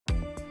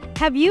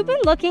Have you been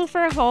looking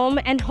for a home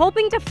and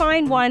hoping to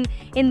find one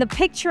in the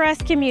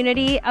picturesque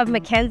community of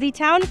McKenzie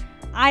Towne?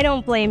 I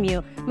don't blame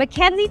you.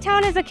 McKenzie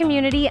Towne is a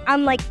community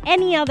unlike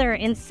any other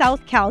in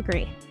South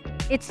Calgary.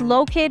 It's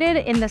located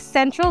in the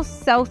central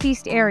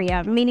southeast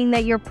area, meaning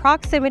that your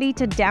proximity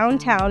to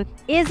downtown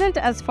isn't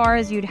as far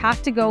as you'd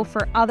have to go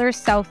for other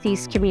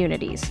southeast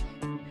communities.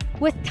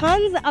 With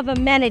tons of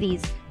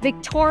amenities,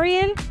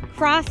 Victorian,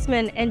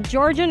 Craftsman, and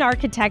Georgian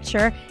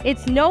architecture,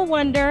 it's no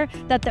wonder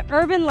that the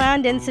Urban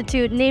Land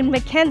Institute named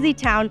McKenzie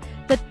Towne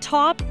the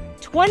top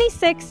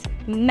 26th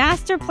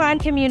master plan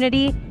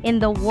community in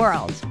the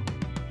world.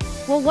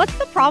 Well, what's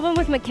the problem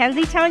with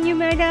McKenzie Towne, you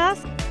might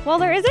ask? Well,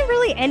 there isn't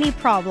really any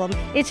problem.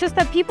 It's just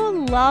that people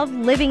love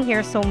living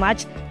here so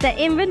much that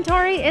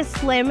inventory is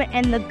slim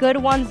and the good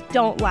ones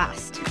don't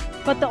last.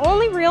 But the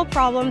only real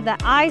problem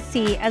that I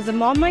see as a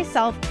mom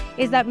myself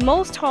is that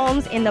most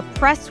homes in the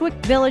Prestwick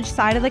Village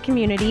side of the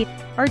community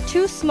are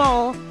too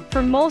small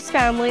for most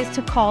families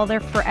to call their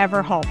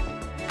forever home.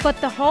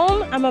 But the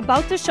home I'm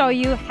about to show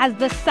you has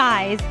the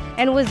size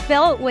and was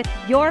built with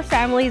your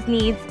family's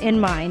needs in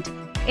mind.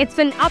 It's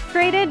been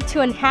upgraded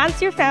to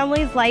enhance your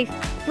family's life,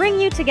 bring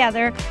you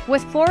together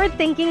with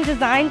forward-thinking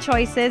design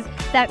choices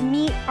that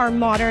meet our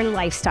modern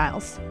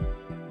lifestyles.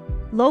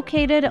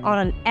 Located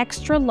on an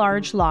extra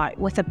large lot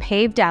with a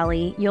paved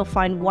alley, you'll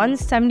find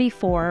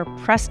 174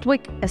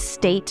 Prestwick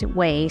Estate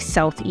Way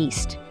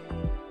Southeast.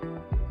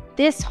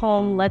 This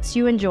home lets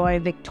you enjoy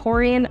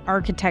Victorian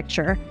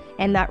architecture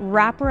and that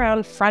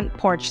wraparound front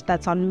porch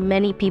that's on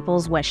many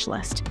people's wish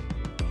list.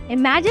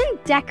 Imagine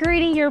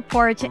decorating your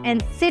porch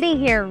and sitting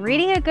here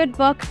reading a good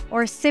book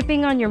or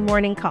sipping on your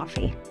morning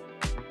coffee.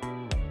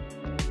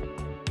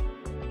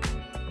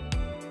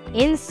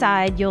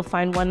 Inside, you'll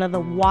find one of the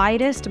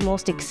widest,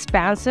 most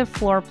expansive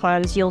floor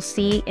plans you'll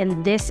see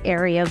in this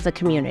area of the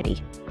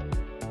community.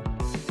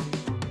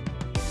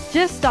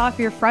 Just off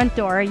your front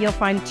door, you'll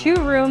find 2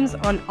 rooms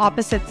on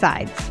opposite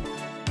sides.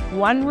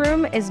 One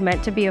room is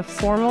meant to be a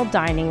formal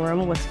dining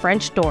room with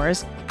French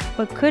doors,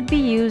 but could be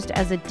used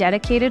as a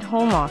dedicated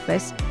home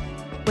office,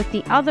 with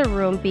the other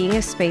room being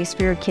a space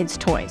for your kids'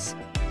 toys.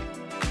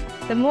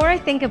 The more I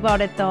think about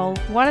it though,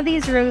 one of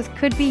these rooms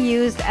could be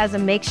used as a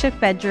makeshift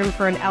bedroom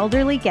for an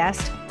elderly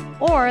guest,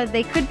 or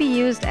they could be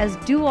used as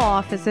dual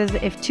offices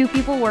if 2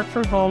 people work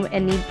from home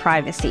and need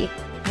privacy.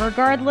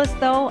 Regardless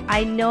though,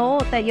 I know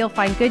that you'll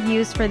find good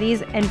use for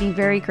these and be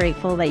very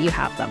grateful that you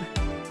have them.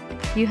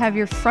 You have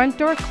your front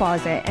door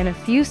closet, and a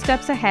few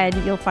steps ahead,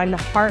 you'll find the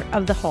heart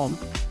of the home,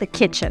 the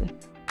kitchen,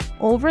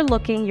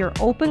 overlooking your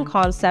open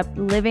concept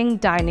living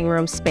dining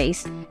room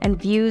space and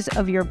views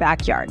of your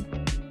backyard.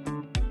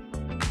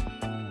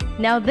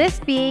 Now, this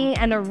being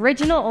an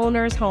original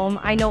owner's home,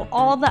 I know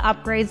all the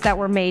upgrades that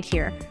were made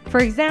here. For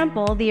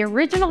example, the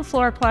original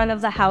floor plan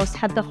of the house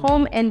had the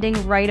home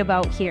ending right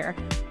about here.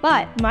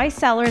 But my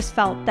sellers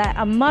felt that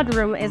a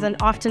mudroom is an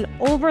often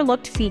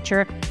overlooked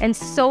feature and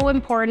so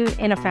important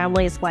in a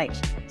family's life.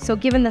 So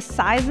given the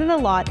size of the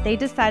lot, they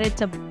decided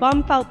to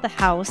bump out the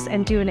house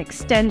and do an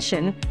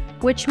extension,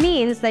 which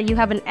means that you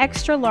have an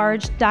extra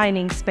large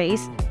dining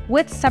space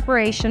with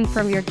separation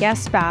from your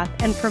guest bath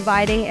and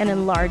providing an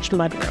enlarged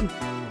mudroom.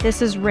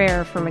 This is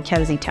rare for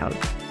McKenzie Towne.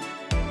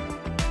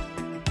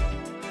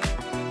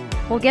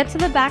 We'll get to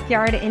the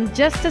backyard in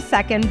just a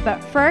second,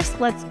 but first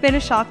let's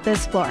finish off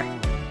this floor.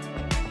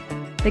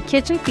 The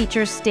kitchen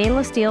features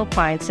stainless steel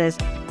appliances,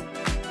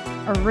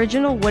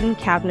 original wooden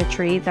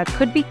cabinetry that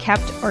could be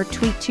kept or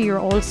tweaked to your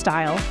own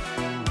style,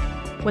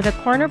 with a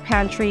corner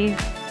pantry,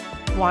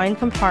 wine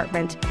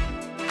compartment,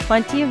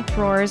 plenty of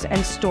drawers and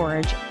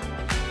storage,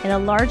 and a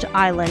large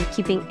island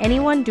keeping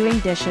anyone doing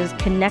dishes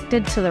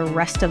connected to the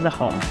rest of the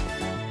home.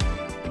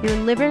 Your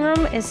living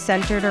room is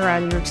centered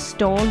around your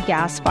stone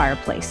gas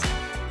fireplace.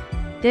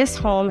 This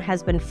home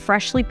has been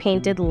freshly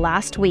painted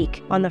last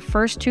week on the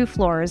first 2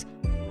 floors,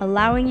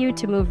 allowing you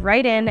to move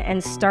right in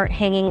and start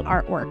hanging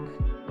artwork.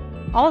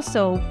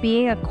 Also,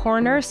 being a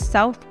corner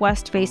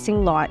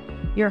southwest-facing lot,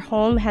 your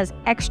home has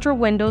extra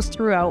windows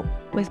throughout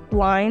with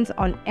blinds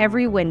on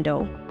every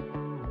window.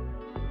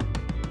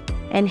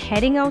 And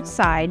heading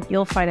outside,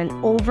 you'll find an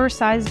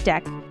oversized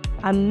deck,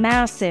 a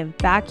massive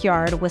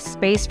backyard with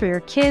space for your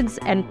kids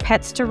and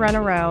pets to run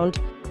around,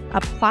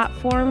 a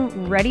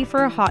platform ready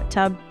for a hot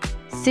tub,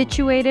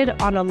 situated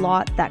on a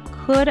lot that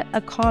could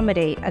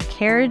accommodate a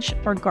carriage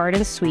or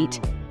garden suite.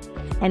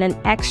 And an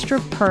extra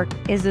perk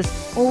is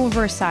this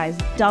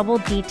oversized double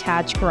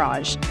detached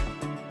garage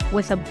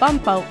with a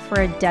bump out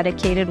for a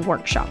dedicated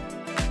workshop.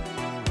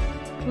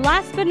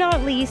 Last but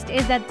not least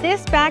is that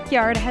this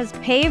backyard has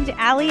paved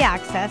alley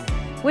access,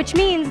 which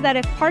means that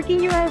if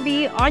parking your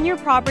RV on your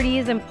property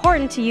is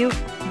important to you,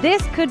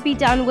 this could be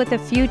done with a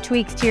few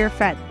tweaks to your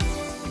fence.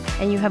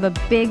 And you have a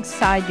big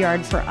side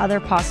yard for other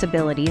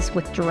possibilities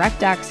with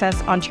direct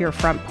access onto your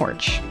front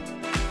porch.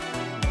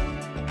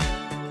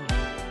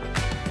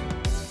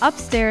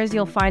 Upstairs,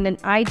 you'll find an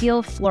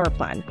ideal floor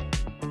plan.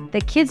 The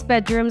kids'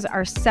 bedrooms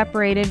are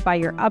separated by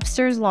your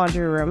upstairs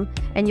laundry room,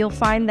 and you'll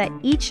find that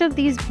each of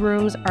these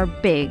rooms are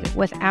big,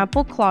 with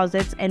ample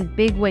closets and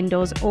big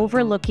windows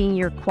overlooking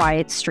your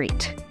quiet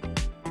street.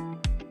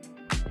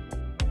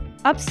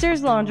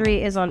 Upstairs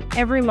laundry is on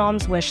every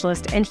mom's wish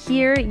list, and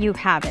here you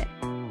have it.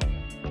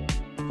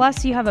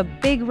 Plus, you have a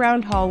big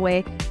round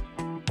hallway,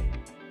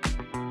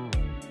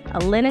 a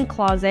linen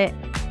closet,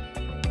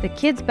 the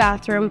kids'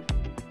 bathroom,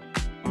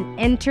 and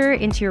enter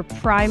into your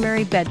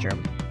primary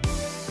bedroom.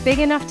 Big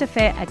enough to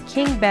fit a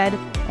king bed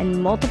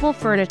and multiple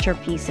furniture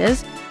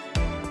pieces,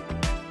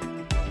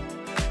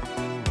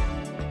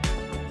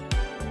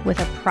 with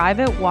a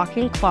private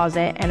walk-in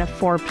closet and a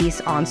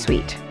 4-piece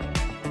ensuite.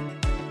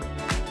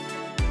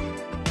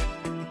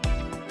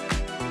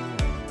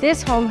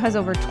 This home has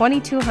over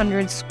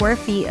 2,200 square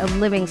feet of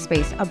living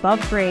space above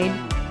grade,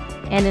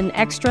 and an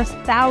extra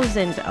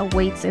 1,000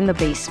 awaits in the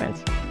basement.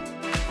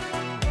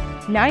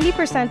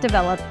 90%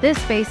 developed, this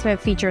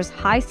basement features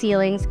high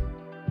ceilings,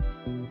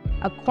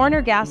 a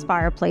corner gas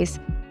fireplace,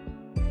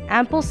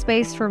 ample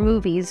space for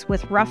movies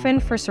with rough-in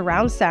for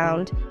surround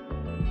sound,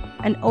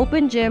 an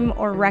open gym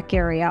or rec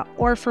area,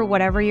 or for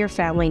whatever your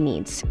family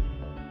needs.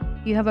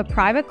 You have a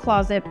private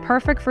closet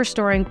perfect for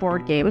storing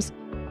board games,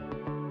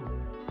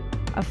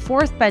 a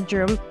 4th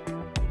bedroom,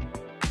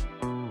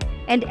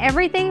 and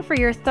everything for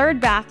your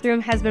 3rd bathroom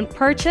has been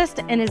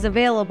purchased and is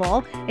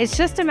available. It's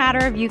just a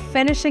matter of you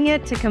finishing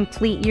it to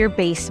complete your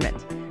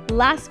basement.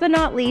 Last but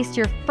not least,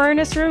 your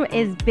furnace room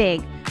is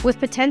big, with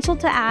potential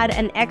to add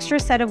an extra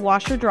set of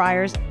washer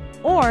dryers,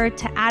 or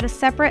to add a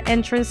separate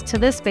entrance to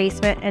this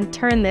basement and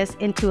turn this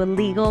into a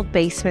legal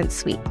basement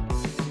suite.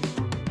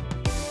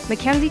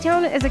 McKenzie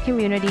Towne is a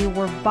community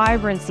where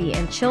vibrancy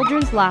and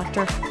children's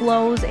laughter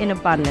flows in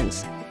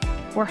abundance,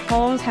 where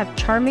homes have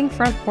charming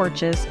front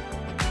porches,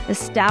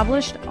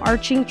 established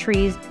arching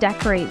trees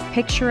decorate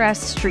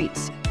picturesque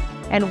streets,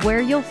 and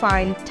where you'll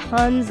find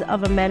tons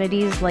of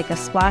amenities like a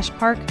splash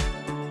park,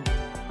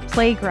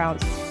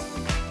 playgrounds,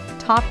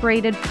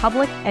 top-rated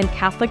public and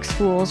Catholic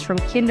schools from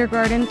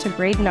kindergarten to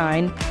grade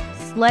 9,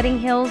 sledding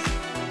hills,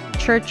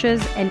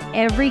 churches, and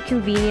every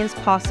convenience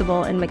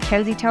possible in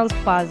McKenzie Towne's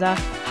Plaza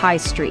High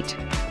Street,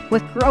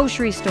 with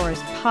grocery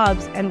stores,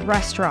 pubs, and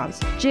restaurants,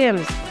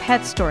 gyms,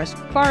 pet stores,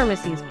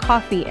 pharmacies,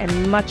 coffee,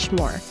 and much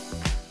more.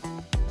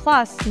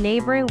 Plus,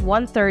 neighboring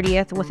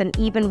 130th with an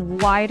even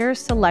wider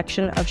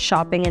selection of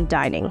shopping and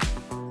dining.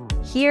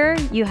 Here,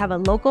 you have a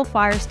local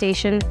fire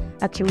station,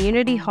 a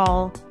community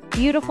hall,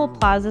 beautiful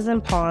plazas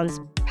and ponds,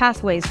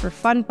 pathways for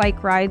fun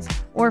bike rides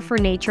or for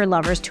nature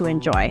lovers to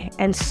enjoy,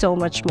 and so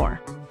much more.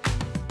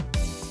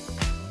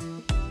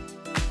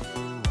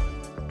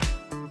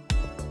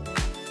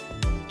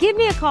 Give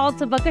me a call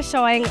to book a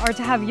showing or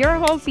to have your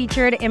home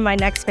featured in my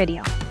next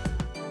video.